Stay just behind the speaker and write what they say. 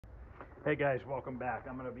Hey guys, welcome back.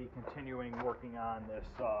 I'm going to be continuing working on this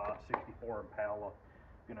 64 Impala.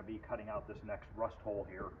 I'm going to be cutting out this next rust hole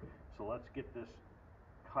here. So let's get this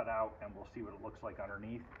cut out and we'll see what it looks like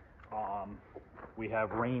underneath. We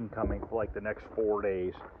have rain coming for like the next 4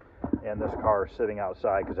 days, and this car is sitting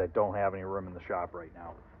outside because I don't have any room in the shop right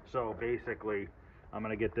now. So basically, I'm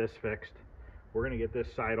going to get this fixed. We're going to get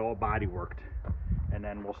this side all body worked, and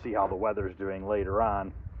then we'll see how the weather's doing later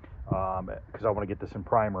on. Because I want to get this in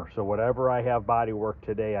primer. So whatever I have body work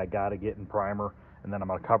today, I got to get in primer, and then I'm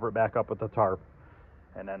going to cover it back up with the tarp,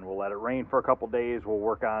 and then we'll let it rain for a couple days. We'll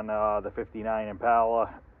work on the 59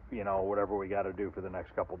 Impala, you know, whatever we got to do for the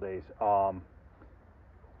next couple days. So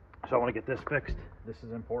I want to get this fixed. This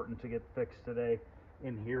is important to get fixed today.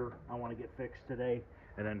 In here, I want to get fixed today,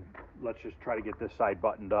 and then let's just try to get this side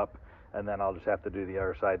buttoned up, and then I'll just have to do the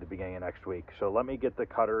other side at the beginning of next week. So let me get the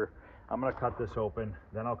cutter. I'm going to cut this open,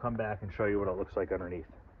 then I'll come back and show you what it looks like underneath.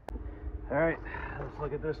 All right, let's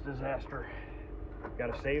look at this disaster.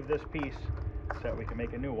 Got to save this piece so that we can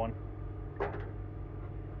make a new one.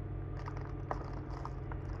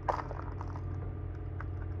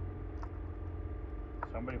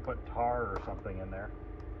 Somebody put tar or something in there,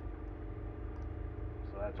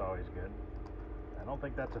 so that's always good. I don't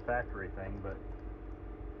think that's a factory thing, but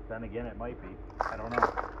then again, it might be. I don't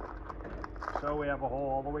know. So we have a hole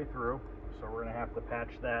all the way through, so we're going to have to patch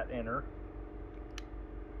that inner.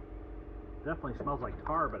 Definitely smells like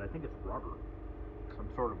tar, but I think it's rubber. Some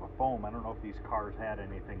sort of a foam. I don't know if these cars had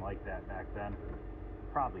anything like that back then.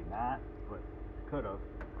 Probably not, but could have.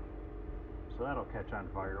 So that'll catch on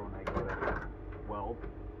fire when I go to weld.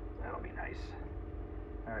 That'll be nice.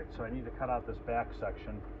 Alright, so I need to cut out this back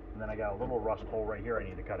section, and then I got a little rust hole right here I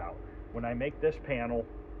need to cut out. When I make this panel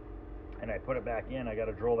and I put it back in, I got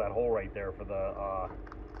to drill that hole right there for the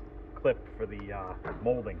clip for the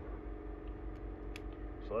molding.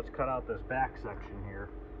 So let's cut out this back section here.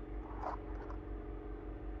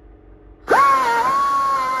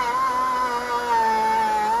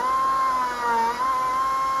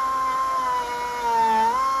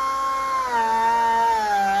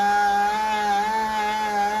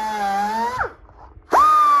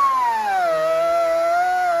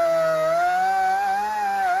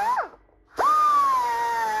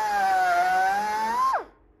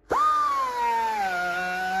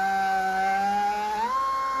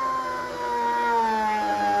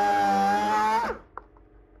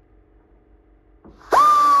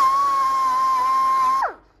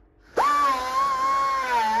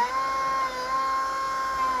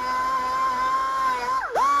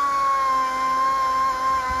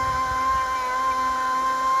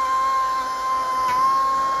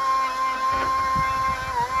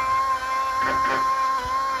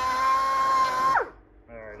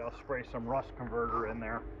 Spray some rust converter in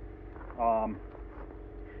there.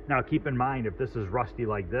 Now keep in mind, if this is rusty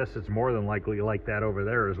like this, it's more than likely like that over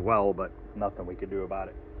there as well, but nothing we can do about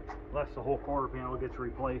it unless the whole quarter panel gets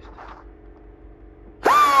replaced.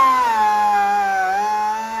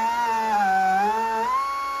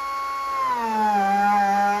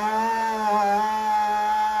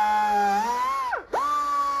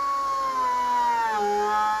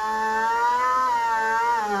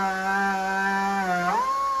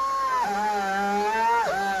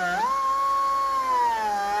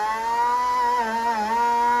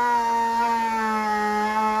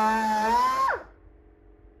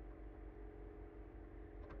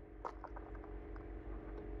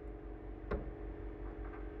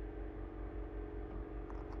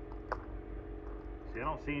 See, I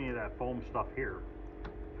don't see any of that foam stuff here. I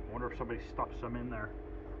wonder if somebody stuffed some in there.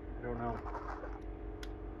 I don't know.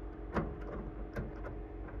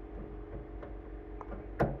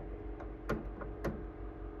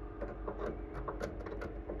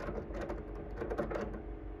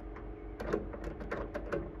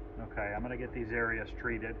 Okay, I'm going to get these areas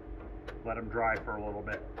treated, let them dry for a little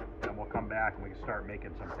bit, and we'll come back and we can start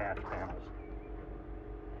making some patch panels.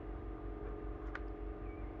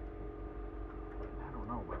 I don't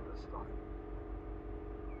know about this stuff.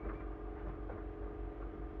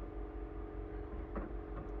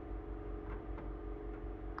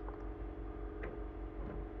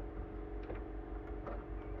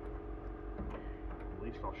 At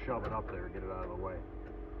least I'll shove it up there and get it out of the way.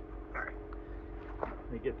 Alright.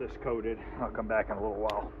 Let me get this coated. I'll come back in a little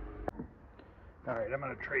while. Alright, I'm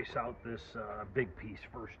going to trace out this big piece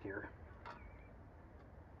first here.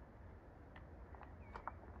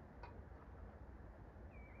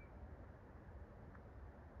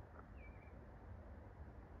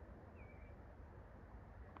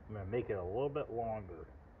 I'm going to make it a little bit longer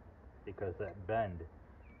because that bend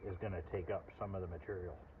is going to take up some of the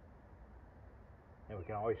material. and we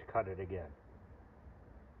can always cut it again.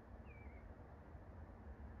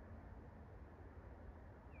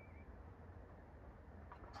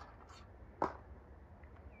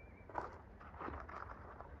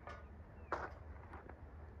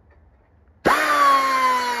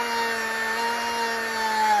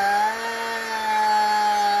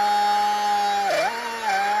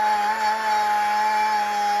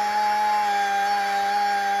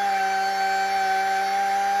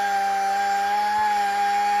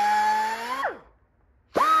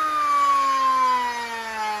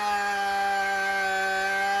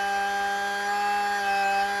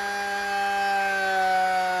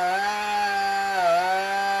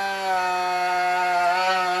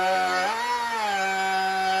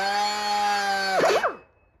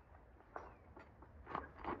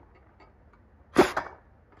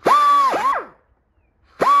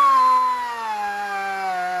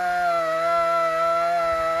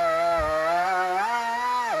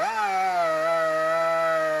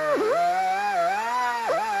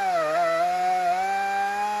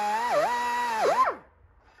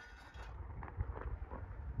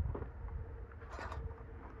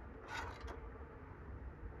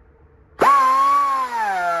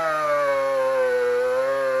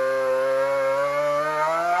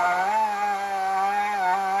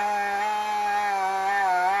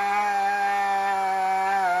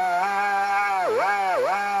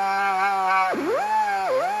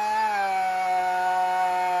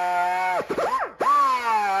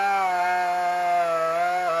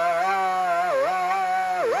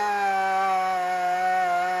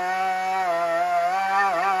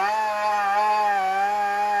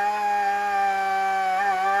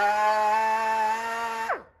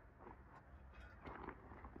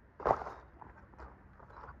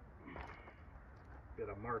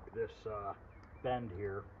 Gonna mark this bend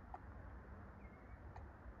here.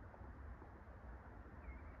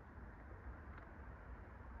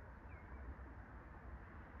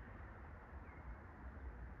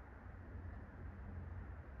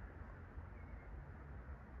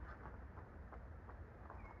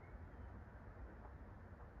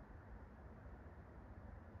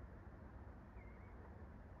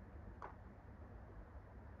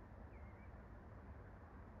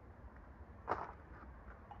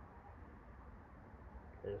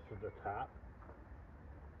 This is the top.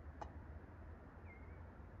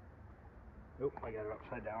 Nope, I got it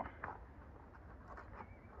upside down.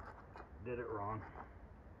 Did it wrong.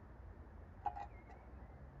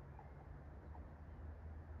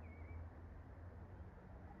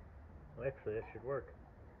 Well, actually, that should work.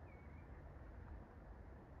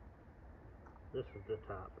 This is the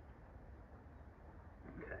top.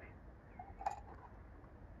 Okay. Let's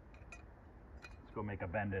go make a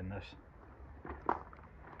bend in this.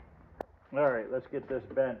 Alright, let's get this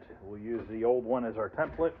bent. We'll use the old one as our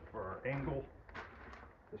template for our angle.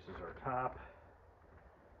 This is our top.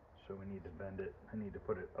 So we need to bend it. I need to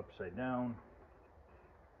put it upside down.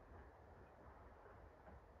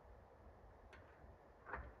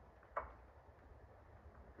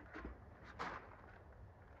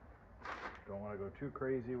 Don't want to go too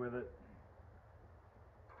crazy with it.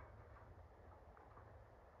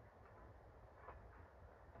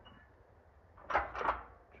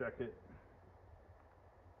 Check it.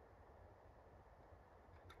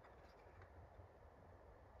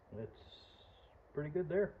 It's pretty good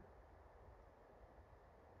there.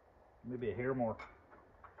 Maybe a hair more.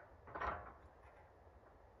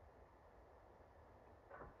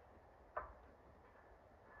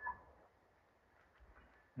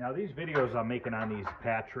 Now these videos I'm making on these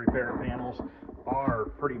patch repair panels are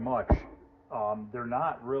pretty much, they're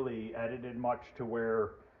not really edited much to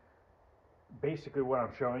where basically what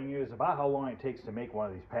I'm showing you is about how long it takes to make one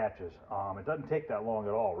of these patches. It doesn't take that long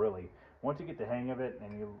at all, really. Once you get the hang of it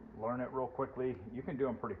and you learn it real quickly, you can do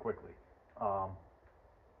them pretty quickly.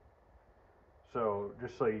 So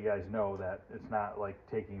just so you guys know that it's not like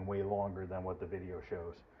taking way longer than what the video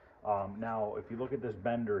shows. Now, if you look at this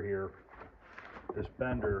bender here, this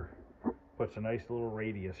bender puts a nice little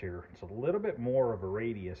radius here. It's a little bit more of a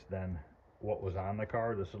radius than what was on the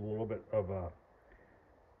car. This is a little bit of a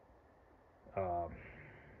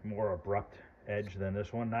more abrupt edge than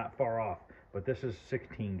this one, not far off, but this is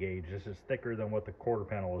 16 gauge. This is thicker than what the quarter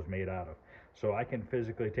panel is made out of. So I can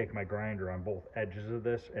physically take my grinder on both edges of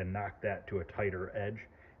this and knock that to a tighter edge,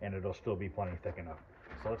 and it'll still be plenty thick enough.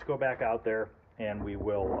 So let's go back out there and we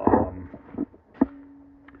will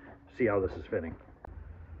see how this is fitting.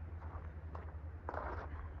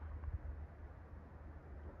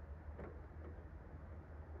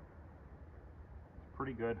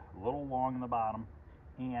 Pretty good, a little long in the bottom,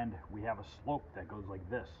 and we have a slope that goes like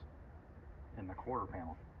this. in the quarter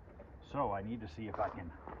panel. So I need to see if I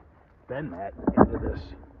can bend that into this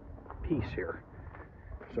piece here.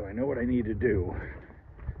 So I know what I need to do.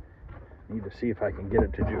 I need to see if I can get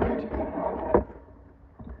it to do it.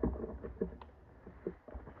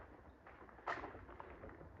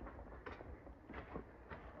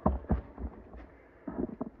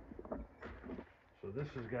 So this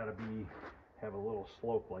has got to have a little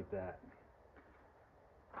slope like that.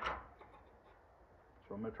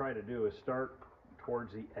 So what I'm going to try to do is start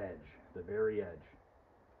towards the edge, the very edge.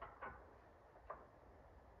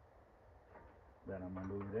 Then I'm going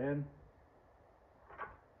to move it in.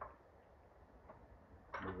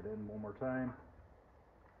 Move it in one more time.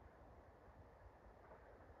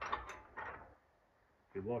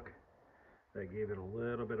 If you look, that gave it a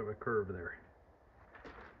little bit of a curve there.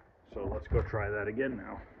 So let's go try that again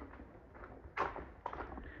now.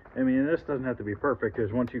 I mean, this doesn't have to be perfect,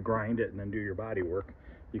 because once you grind it and then do your body work,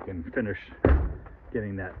 you can finish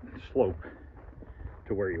getting that slope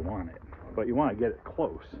to where you want it. But you want to get it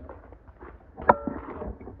close.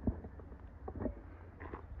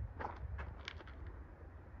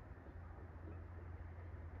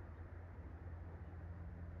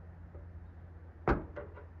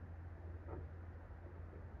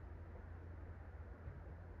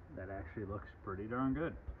 That actually looks pretty darn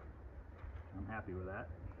good. I'm happy with that.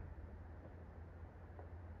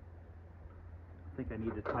 I think I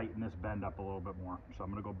need to tighten this bend up a little bit more. So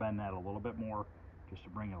I'm going to go bend that a little bit more just to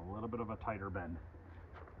bring it a little bit of a tighter bend.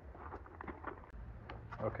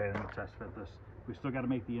 Okay, let me test fit this. We still got to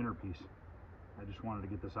make the inner piece. I just wanted to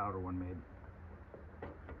get this outer one made.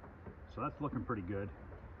 So that's looking pretty good.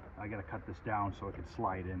 I got to cut this down so it can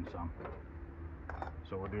slide in some.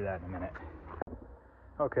 So we'll do that in a minute.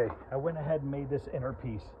 Okay, I went ahead and made this inner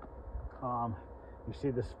piece. You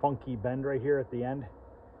see this funky bend right here at the end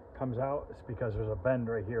comes out? It's because there's a bend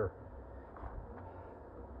right here.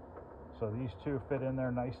 So these two fit in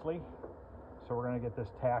there nicely. So we're going to get this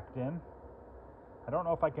tacked in. I don't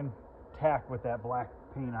know if I can tack with that black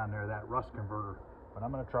paint on there, that rust converter, but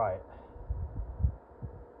I'm going to try it.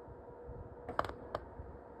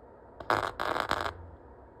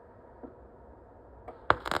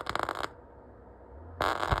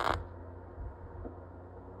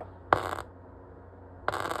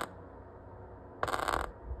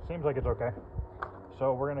 Seems like it's okay.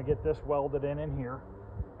 So we're going to get this welded in here.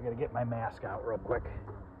 I got to get my mask out real quick.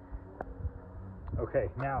 Okay,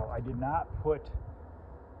 now I did not put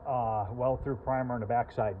weld through primer on the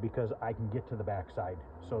backside because I can get to the backside.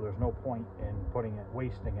 So there's no point in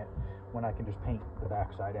wasting it when I can just paint the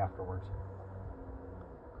backside afterwards.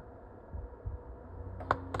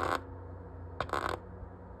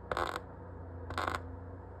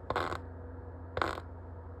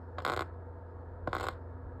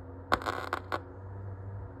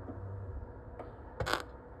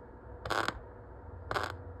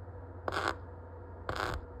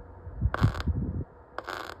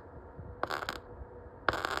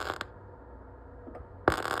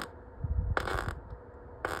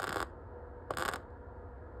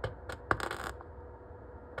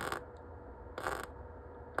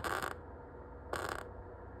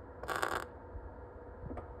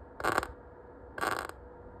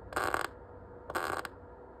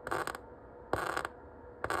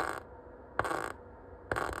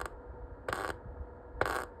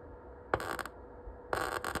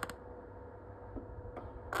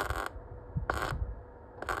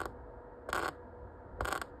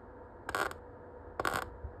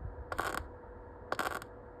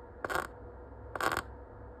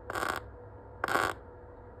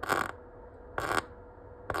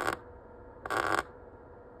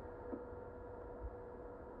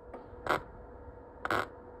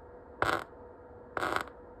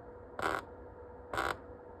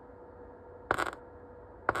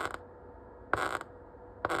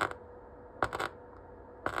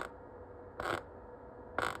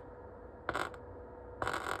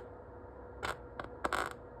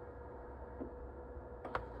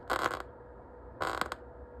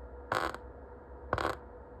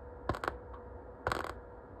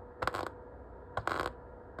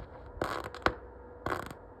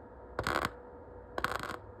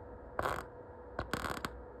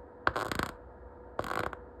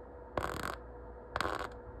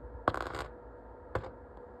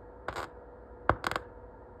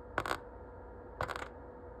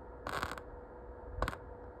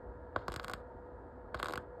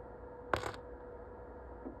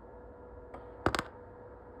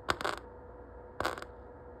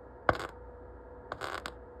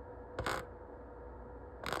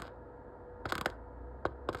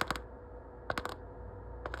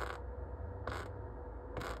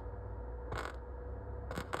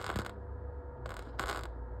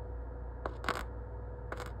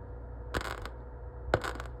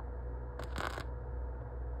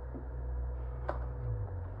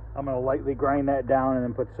 I'm going to lightly grind that down and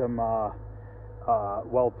then put some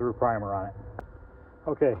weld-through primer on it.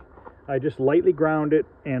 Okay, I just lightly ground it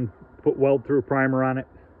and put weld-through primer on it.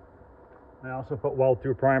 I also put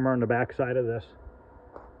weld-through primer on the back side of this.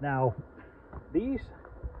 Now, these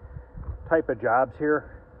type of jobs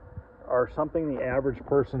here are something the average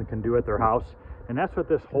person can do at their house, and that's what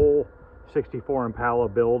this whole 64 Impala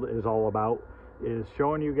build is all about, is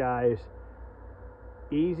showing you guys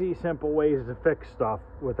easy, simple ways to fix stuff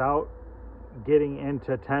without getting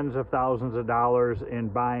into tens of thousands of dollars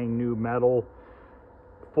and buying new metal,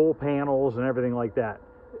 full panels and everything like that.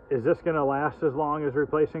 Is this going to last as long as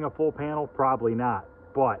replacing a full panel? Probably not,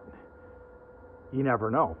 but you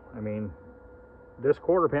never know. I mean, this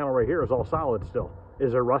quarter panel right here is all solid still.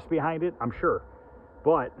 Is there rust behind it? I'm sure,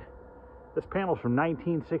 but this panel's from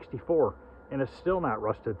 1964 and it's still not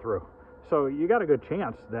rusted through. So you got a good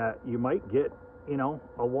chance that you might get, you know,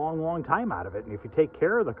 a long time out of it. And if you take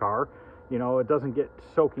care of the car, you know, it doesn't get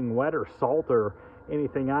soaking wet or salt or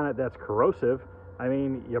anything on it that's corrosive, I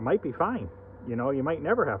mean, you might be fine. You know, you might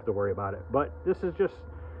never have to worry about it. But this is just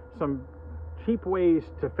some cheap ways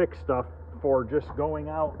to fix stuff for just going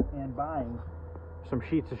out and buying some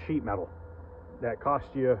sheets of sheet metal that cost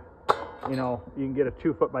you, you know, you can get a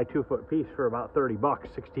 2 foot by 2 foot piece for about 30 bucks,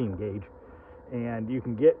 16 gauge, and you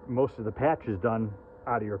can get most of the patches done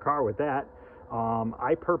out of your car with that.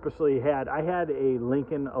 I purposely had a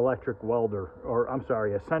Lincoln electric welder, or I'm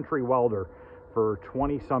sorry, a Century welder for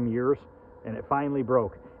 20 some years, and it finally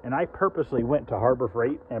broke. And I purposely went to Harbor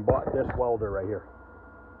Freight and bought this welder right here.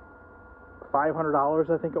 $500,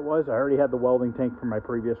 I think it was. I already had the welding tank from my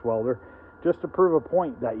previous welder, just to prove a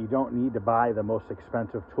point that you don't need to buy the most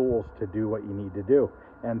expensive tools to do what you need to do.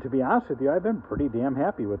 And to be honest with you, I've been pretty damn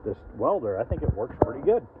happy with this welder. I think it works pretty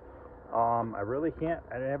good. I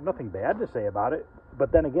have nothing bad to say about it,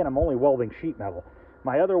 but then again, I'm only welding sheet metal.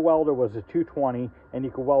 My other welder was a 220, and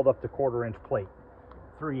you could weld up to 1/4 inch plate,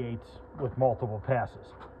 3/8 with multiple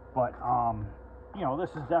passes. But, you know, this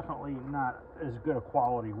is definitely not as good a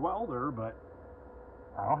quality welder, but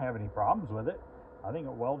I don't have any problems with it. I think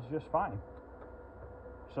it welds just fine.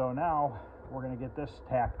 So now we're going to get this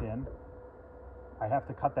tacked in. I have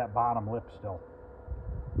to cut that bottom lip still.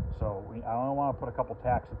 So I only want to put a couple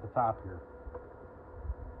tacks at the top here.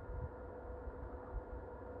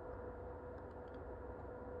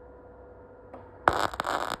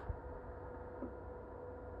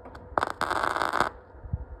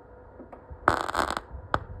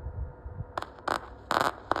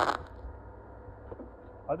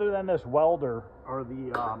 Other than this welder, or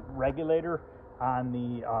the regulator on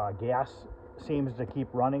the gas seems to keep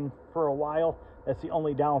running for a while. That's the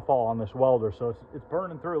only downfall on this welder. So it's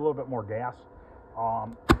burning through a little bit more gas.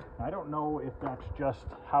 I don't know if that's just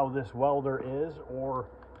how this welder is, or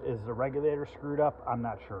is the regulator screwed up. I'm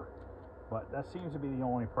not sure, but that seems to be the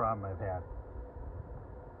only problem I've had.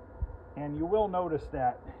 And you will notice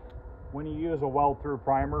that when you use a weld through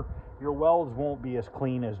primer, your welds won't be as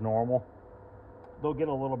clean as normal. They'll get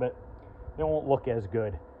a little bit, they won't look as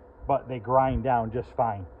good, but they grind down just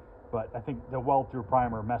fine. But I think the weld through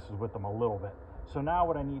primer messes with them a little bit. So now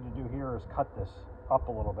what I need to do here is cut this up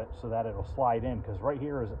a little bit so that it'll slide in, because right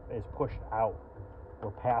here is pushed out.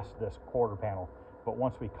 We're past this quarter panel, but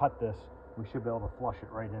once we cut this, we should be able to flush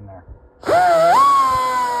it right in there.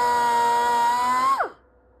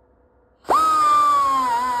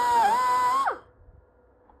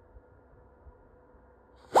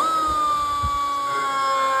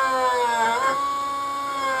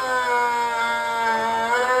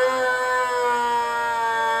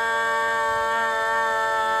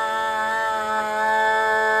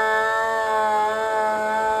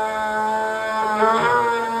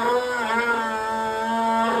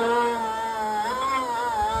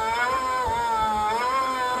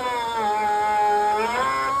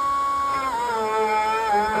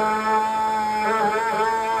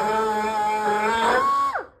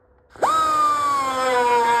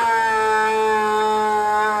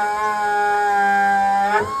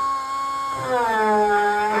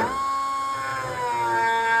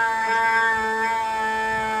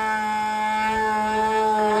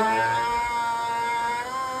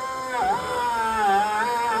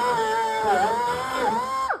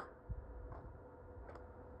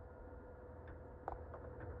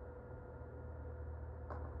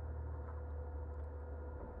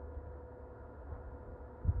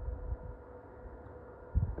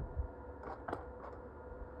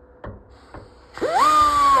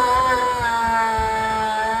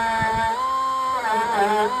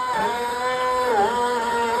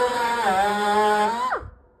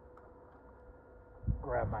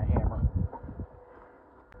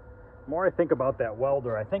 more I think about that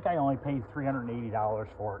welder, I think I only paid $380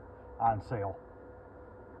 for it on sale.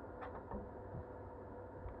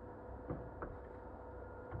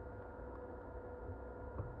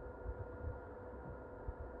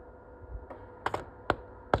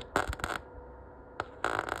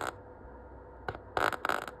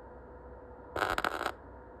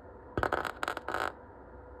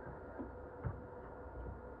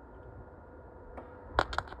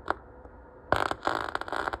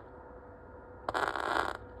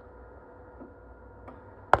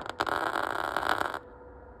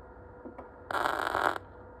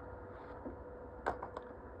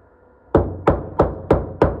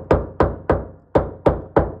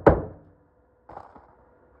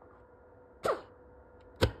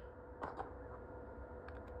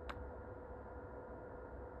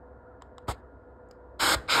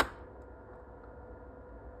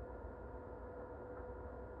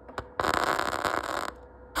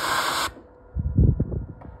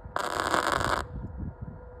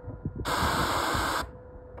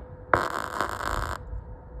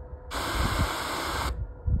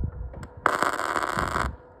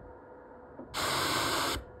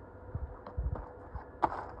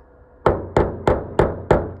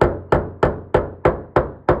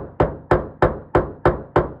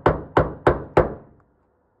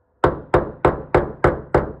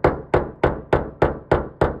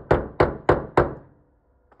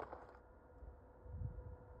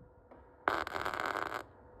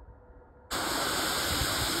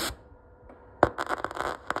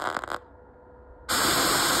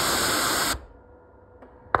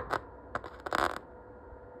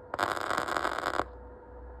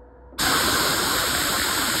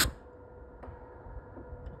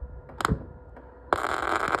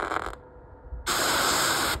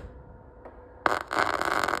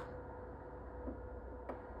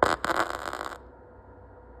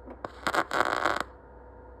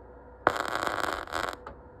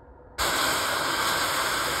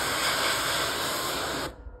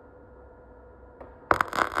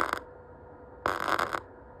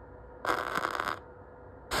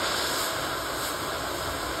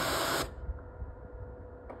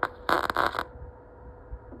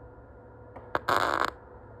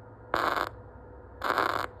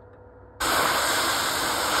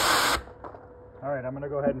 Alright, I'm going to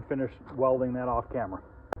go ahead and finish welding that off camera.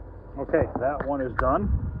 Okay, that one is done.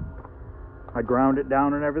 I ground it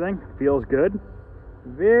down and everything. Feels good.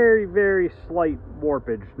 Very, very slight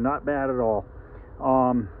warpage. Not bad at all.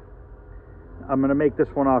 I'm going to make this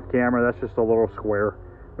one off camera. That's just a little square.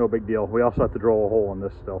 No big deal. We also have to drill a hole in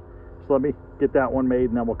this still. So let me get that one made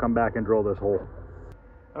and then we'll come back and drill this hole.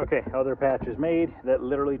 Okay, other patch is made. That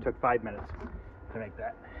literally took 5 minutes to make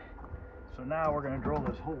that. So now we're going to drill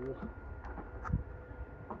this hole.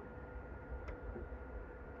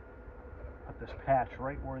 Put this patch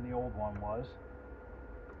right where the old one was.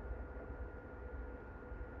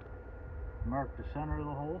 Mark the center of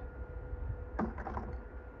the hole.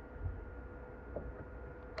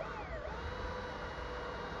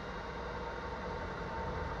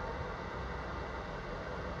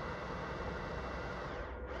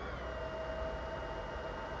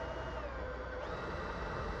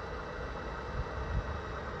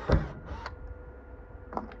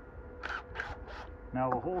 Now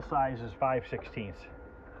the hole size is 5/16.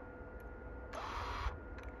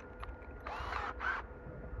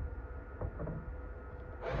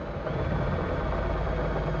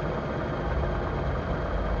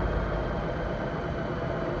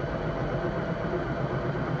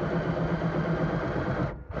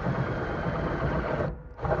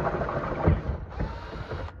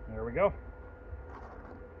 There we go.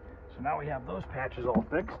 So now we have those patches all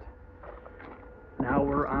fixed. Now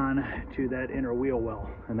we're on to that inner wheel well,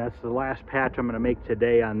 and that's the last patch I'm going to make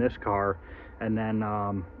today on this car, and then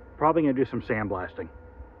probably going to do some sandblasting.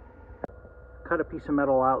 Cut a piece of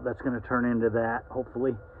metal out that's going to turn into that,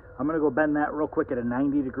 hopefully. I'm going to go bend that real quick at a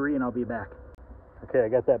 90 degree and I'll be back. Okay, I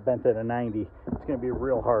got that bent at a 90. It's going to be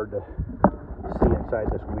real hard to see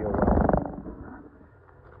inside this wheel well,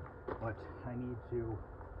 but I need to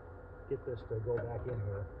get this to go back in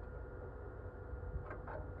here.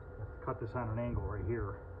 Cut this on an angle right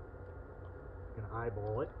here. I'm gonna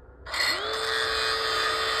eyeball it.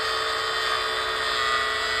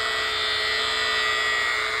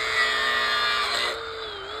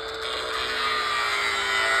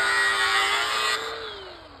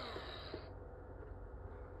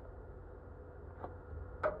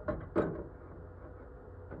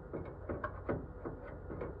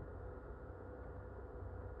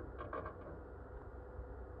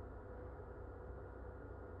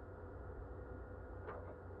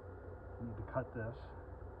 Need to cut this.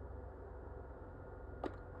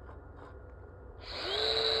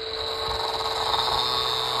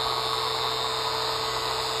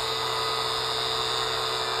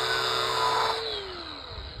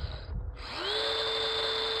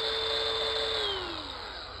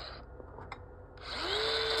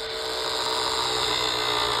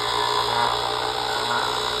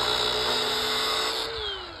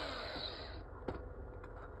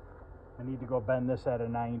 go bend this at a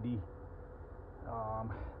 90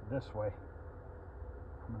 this way.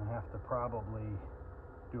 I'm gonna have to probably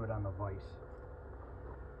do it on the vise.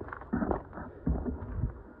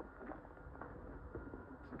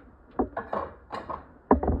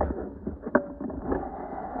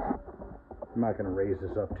 I'm not gonna raise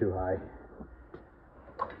this up too high.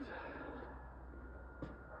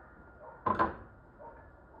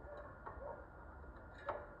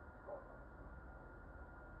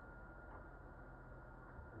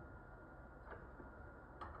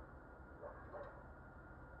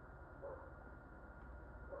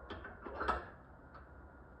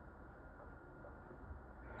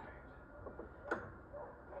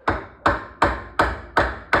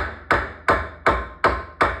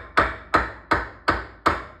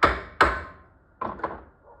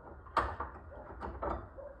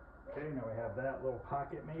 Okay, now we have that little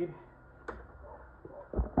pocket made.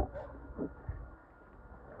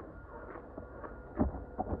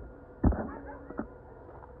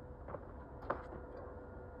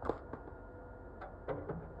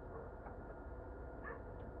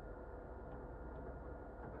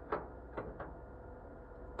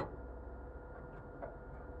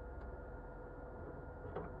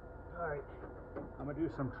 Alright, I'm going to do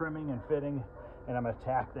some trimming and fitting, and I'm going to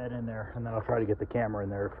tack that in there, and then I'll try to get the camera in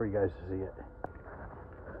there for you guys to see it.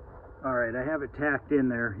 Alright, I have it tacked in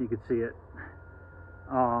there, you can see it.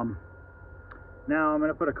 Now I'm going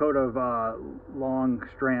to put a coat of long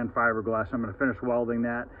strand fiberglass. I'm going to finish welding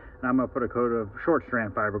that, and I'm going to put a coat of short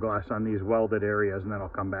strand fiberglass on these welded areas, and then I'll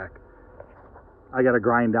come back. I got to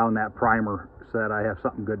grind down that primer so that I have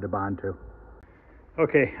something good to bond to.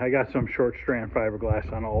 Okay, I got some short strand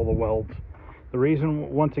fiberglass on all the welds. The reason,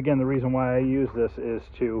 once again, the reason why I use this is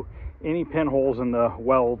to, any pinholes in the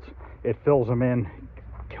welds, it fills them in,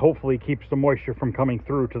 hopefully keeps the moisture from coming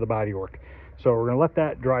through to the bodywork. So we're going to let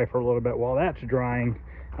that dry for a little bit. While that's drying,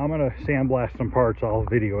 I'm going to sandblast some parts. I'll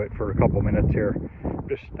video it for a couple minutes here. I'm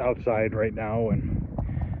just outside right now, and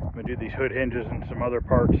I'm going to do these hood hinges and some other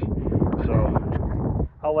parts. So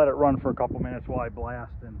I'll let it run for a couple minutes while I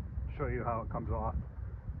blast and show you how it comes off.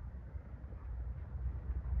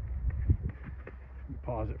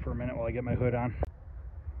 Pause it for a minute while I get my hood on.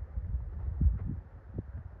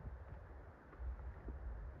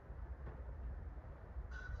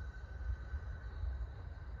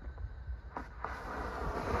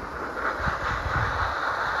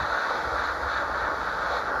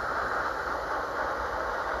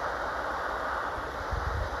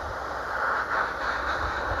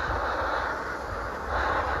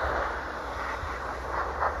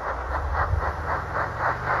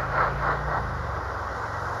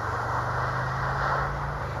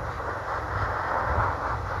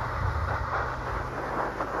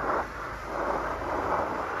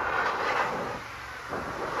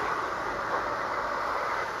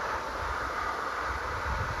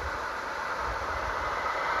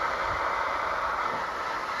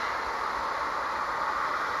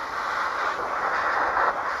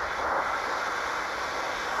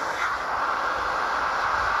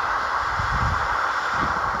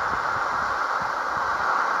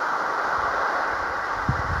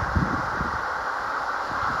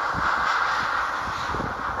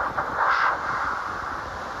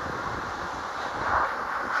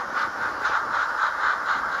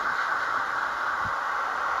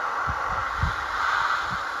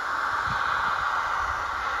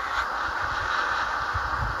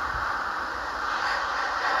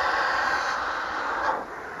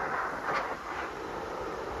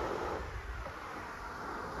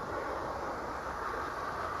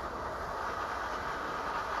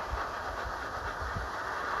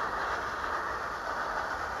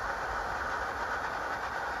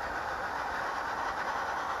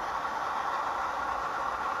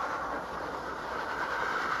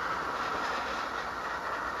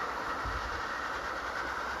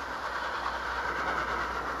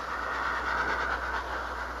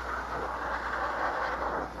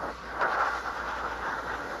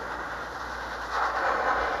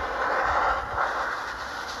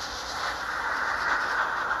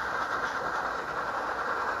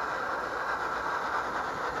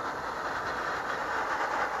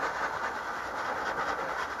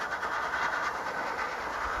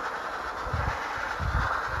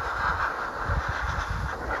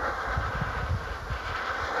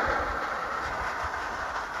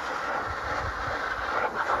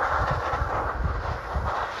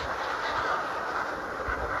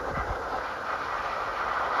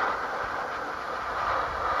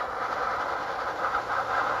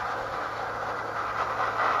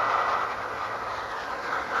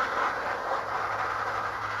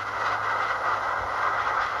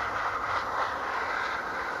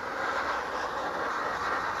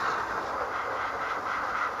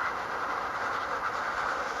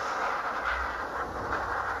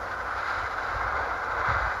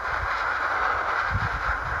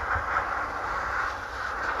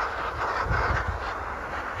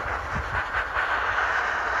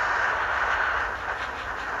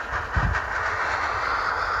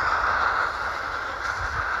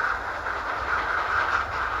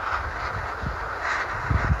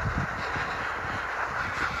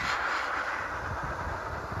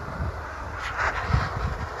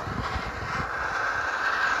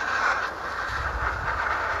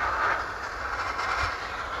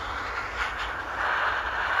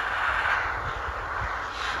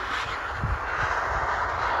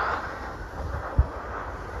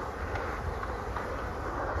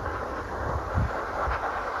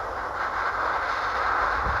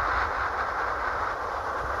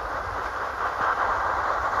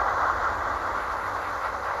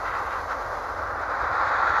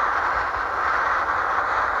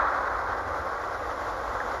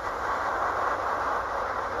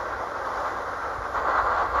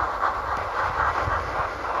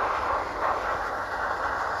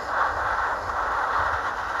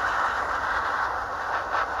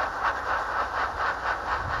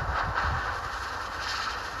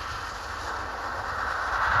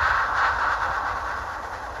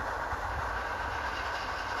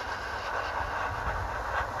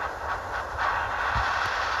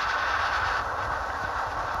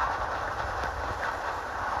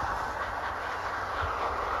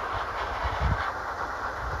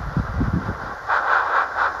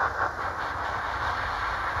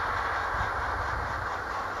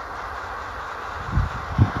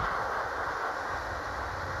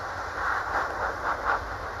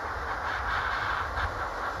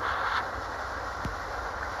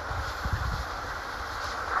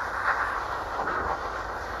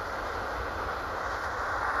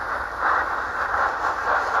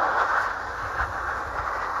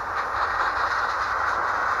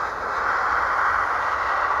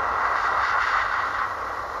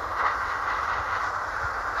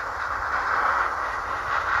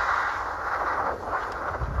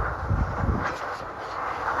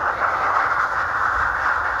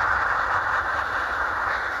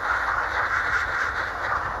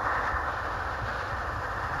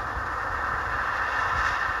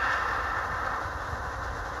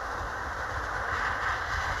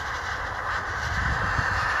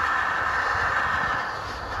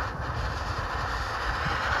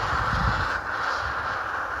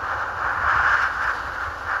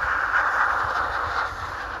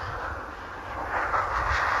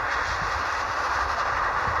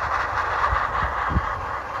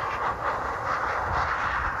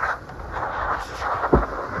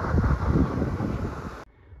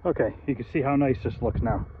 Okay, you can see how nice this looks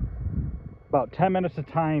now. About 10 minutes of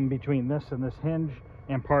time between this and this hinge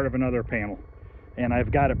and part of another panel. And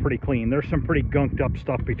I've got it pretty clean. There's some pretty gunked up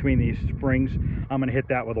stuff between these springs. I'm gonna hit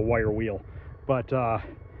that with a wire wheel. But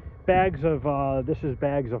bags of, this is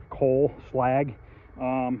bags of coal, slag. It's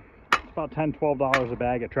about $10, $12 a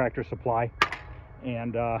bag at Tractor Supply.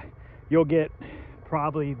 And you'll get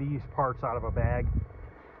probably these parts out of a bag.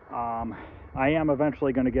 I am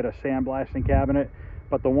eventually gonna get a sandblasting cabinet,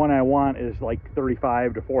 but the one I want is like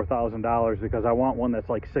 $35,000 to $4,000 because I want one that's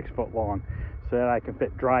like 6 foot long so that I can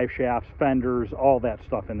fit drive shafts, fenders, all that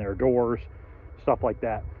stuff in there, doors, stuff like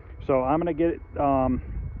that. So I'm gonna get it, I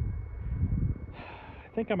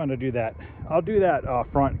think I'm gonna do that. I'll do that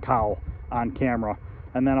front cowl on camera,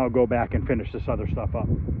 and then I'll go back and finish this other stuff up.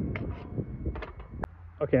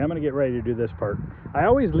 Okay, I'm gonna get ready to do this part. I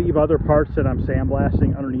always leave other parts that I'm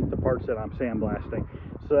sandblasting underneath the parts that I'm sandblasting,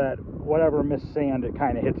 so that whatever missed sand, it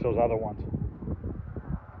kind of hits those other ones.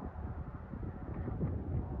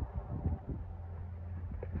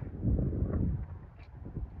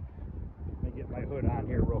 Let me get my hood on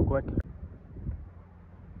here real quick.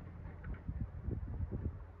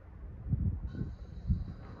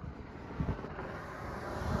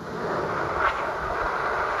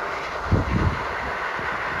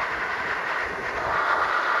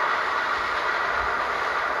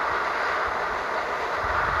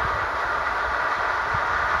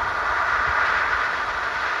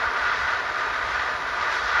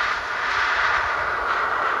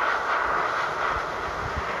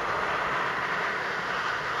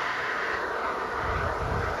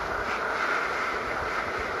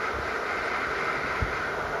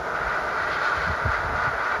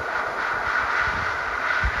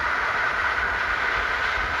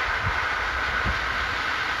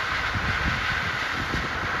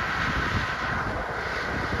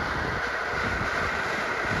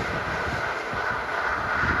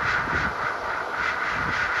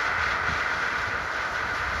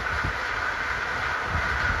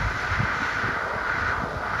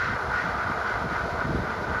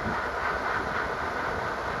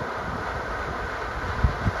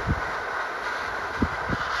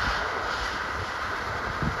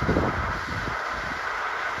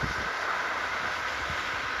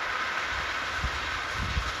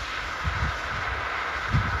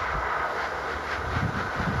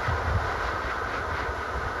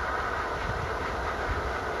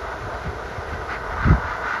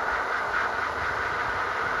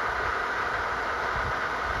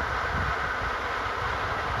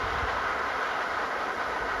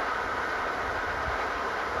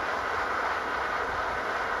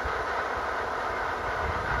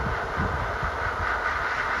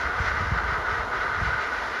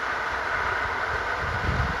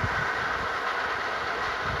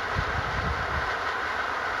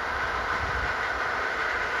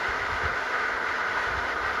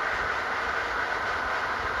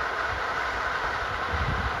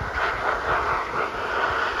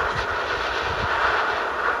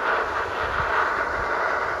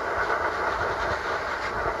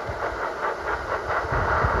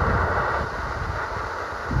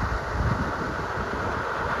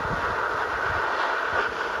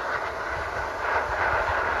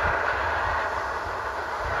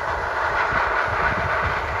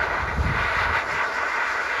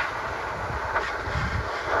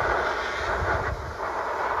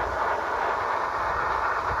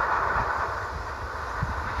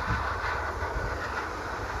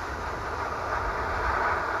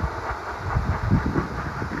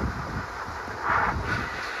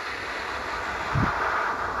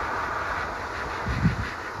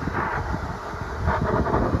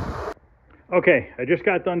 Okay, I just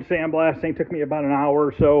got done sandblasting. Took me about an hour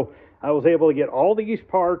or so. I was able to get all these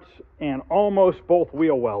parts and almost both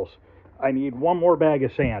wheel wells. I need one more bag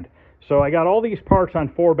of sand. So I got all these parts on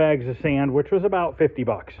 4 bags of sand, which was about 50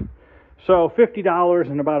 bucks. So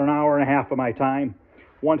 $50 in about an hour and a half of my time.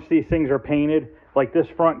 Once these things are painted, like this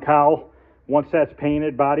front cowl, once that's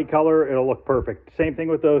painted body color, it'll look perfect. Same thing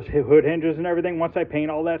with those hood hinges and everything. Once I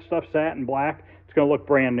paint all that stuff satin black, it's going to look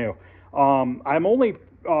brand new. I'm only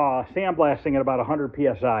sandblasting at about 100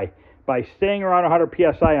 psi. By staying around 100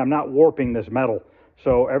 psi, I'm not warping this metal,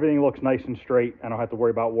 so everything looks nice and straight. I don't have to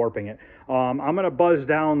worry about warping it. I'm going to buzz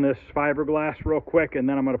down this fiberglass real quick, and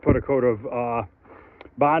then I'm going to put a coat of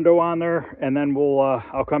Bondo on there, and then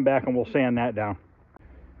I'll come back and we'll sand that down.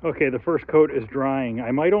 Okay, the first coat is drying.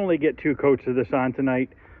 I might only get 2 coats of this on tonight.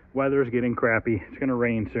 Weather's getting crappy. It's going to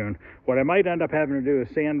rain soon. What I might end up having to do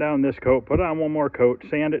is sand down this coat, put on one more coat,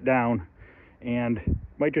 sand it down, and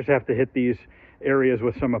might just have to hit these areas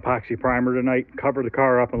with some epoxy primer tonight, cover the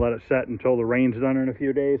car up and let it set until the rain's done in a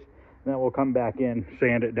few days. And then we'll come back in,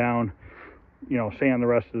 sand it down, you know, sand the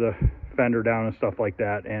rest of the fender down and stuff like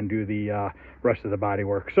that, and do the rest of the body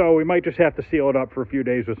work. So we might just have to seal it up for a few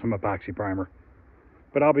days with some epoxy primer.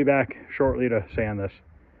 But I'll be back shortly to sand this.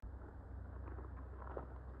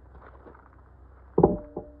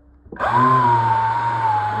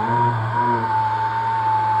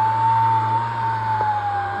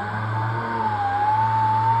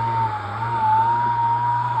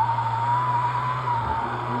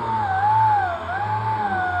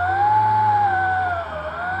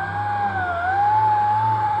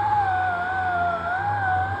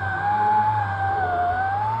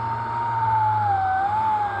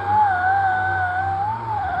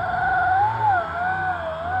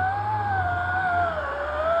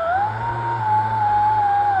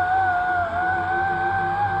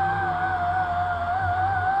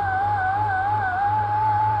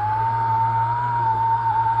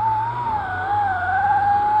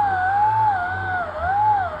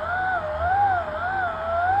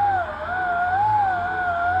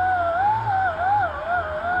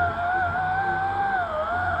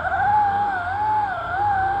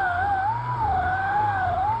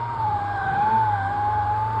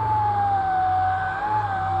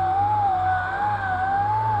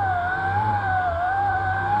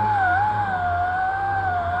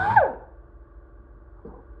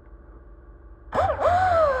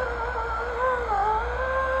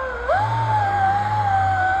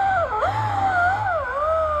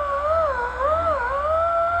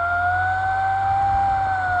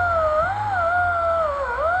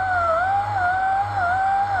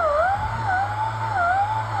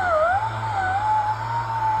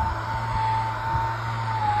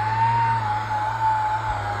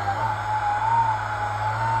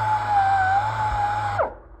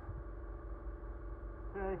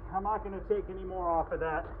 I'm not going to take any more off of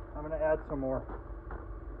that. I'm going to add some more.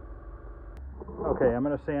 Okay, I'm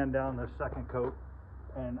going to sand down this second coat,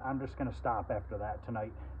 and I'm just going to stop after that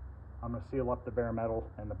tonight. I'm going to seal up the bare metal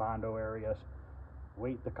and the Bondo areas,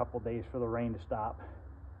 wait a couple days for the rain to stop.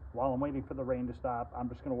 While I'm waiting for the rain to stop, I'm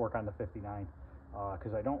just going to work on the 59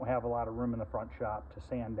 because I don't have a lot of room in the front shop to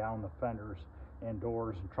sand down the fenders and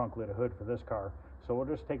doors and trunk lid and hood for this car. So we'll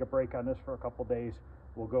just take a break on this for a couple days.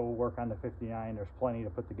 We'll go work on the 59. There's plenty to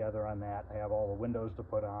put together on that. I have all the windows to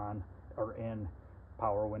put on or in,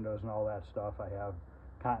 power windows and all that stuff. I have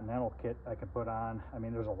Continental kit I can put on. I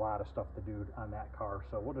mean, there's a lot of stuff to do on that car.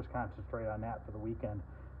 So we'll just concentrate on that for the weekend.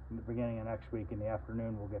 In the beginning of next week in the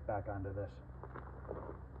afternoon, we'll get back onto this.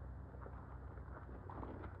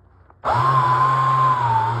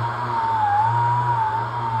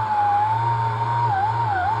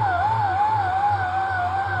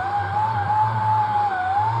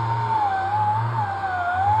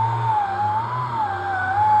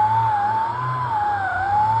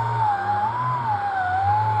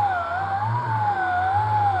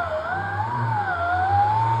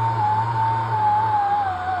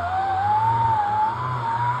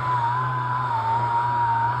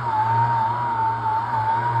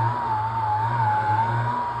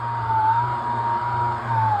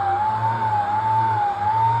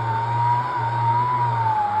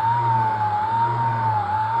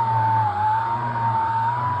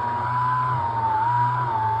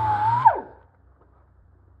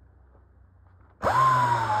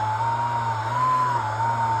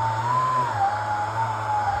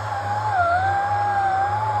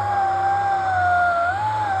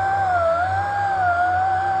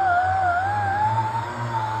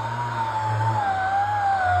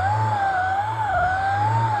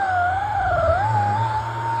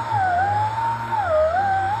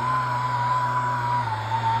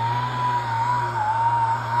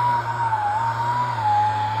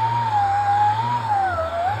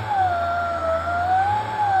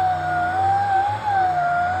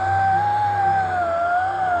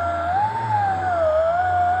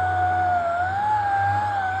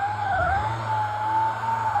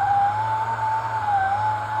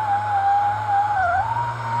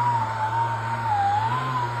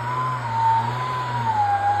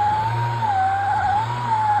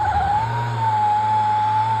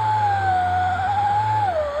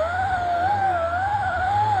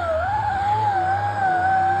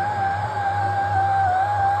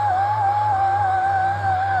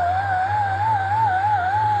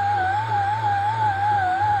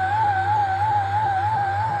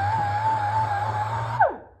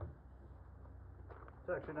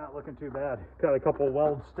 Actually not looking too bad. Got a couple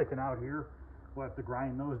welds sticking out here. We'll have to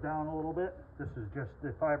grind those down a little bit. This is just the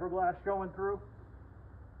fiberglass showing through,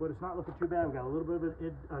 but it's not looking too bad. We got a little bit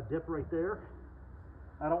of a dip right there.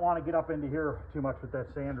 I don't want to get up into here too much with that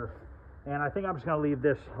sander. And I think I'm just going to leave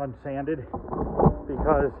this unsanded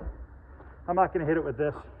because I'm not going to hit it with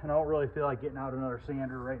this, and I don't really feel like getting out another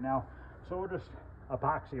sander right now. So we'll just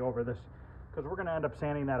epoxy over this because we're going to end up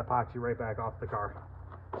sanding that epoxy right back off the car.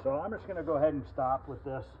 So I'm just going to go ahead and stop with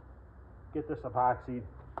this, get this epoxied,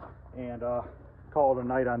 and call it a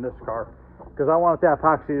night on this car because I want that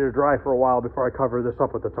epoxy to dry for a while before I cover this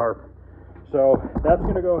up with the tarp. So that's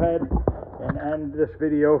going to go ahead and end this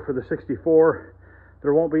video for the 64.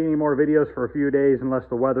 There won't be any more videos for a few days unless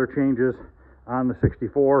the weather changes on the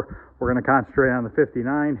 64. We're going to concentrate on the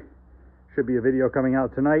 59. Should be a video coming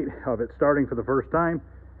out tonight of it starting for the first time.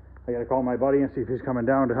 I got to call my buddy and see if he's coming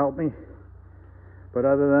down to help me. But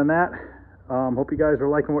other than that, hope you guys are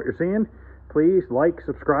liking what you're seeing. Please like,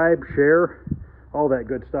 subscribe, share, all that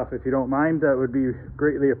good stuff if you don't mind. That would be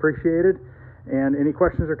greatly appreciated. And any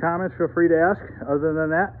questions or comments, feel free to ask. Other than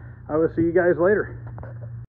that, I will see you guys later.